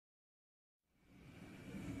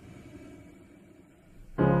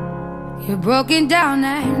You're broken down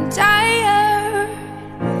and tired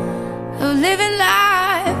of living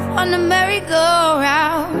life on the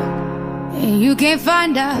merry-go-round, and you can't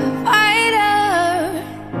find a fighter,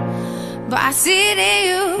 but I see it in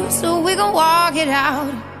you, so we gon' walk it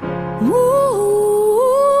out. Move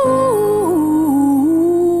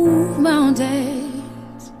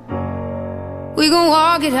mountains, we gon'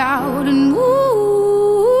 walk it out and move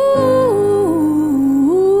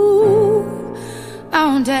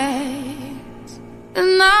mountains.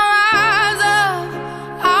 And I'll rise up,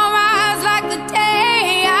 I'll rise like the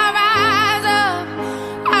day. I'll rise up,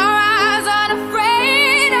 I'll rise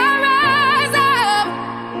unafraid. I'll rise up,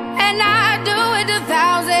 and I'll do it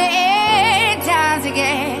 1,000 times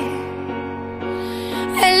again.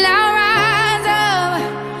 And I'll rise up,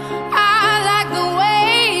 I'll like the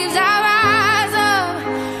waves. I'll rise up,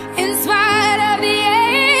 in spite of the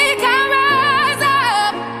ache. I'll rise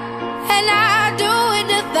up, and I'll do it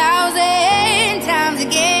 1,000 times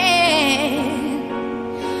again.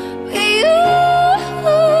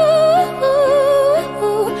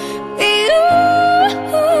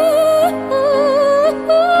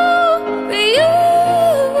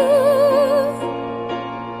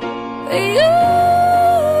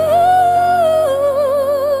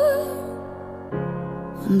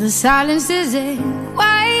 The silence isn't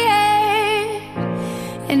quiet,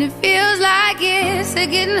 and it feels like it's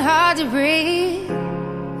getting hard to breathe.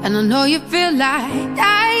 And I know you feel like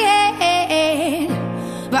dying,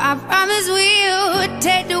 but I promise we'll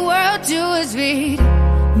take the world to its feet.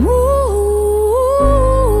 Move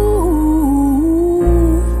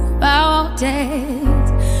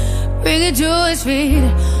mountains, bring it to its feet.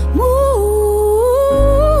 Move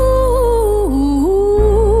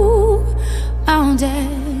mountains.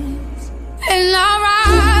 And I'll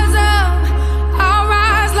rise up, I'll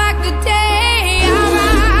rise like the day. I'll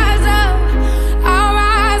rise up, I'll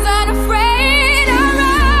rise unafraid. I'll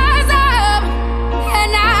rise up,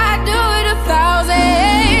 and I'll do it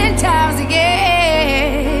 1,000 times again.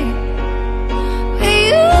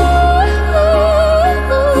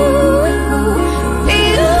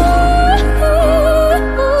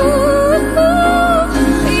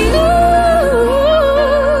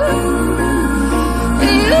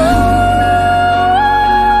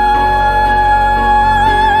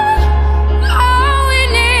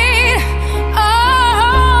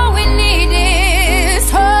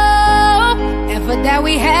 That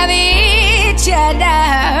we have each other,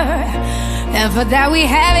 and for that we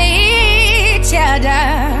have each other,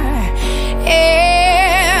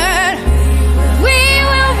 and we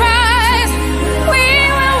will rise, we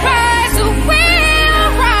will rise,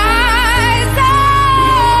 we'll rise,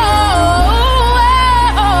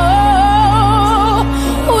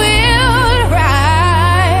 we'll rise.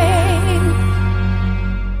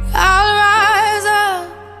 I'll rise up,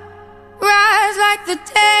 rise like the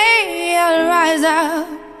day. I'll rise up,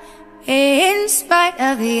 in spite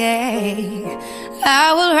of the ache.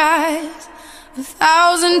 I will rise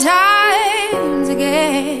 1,000 times.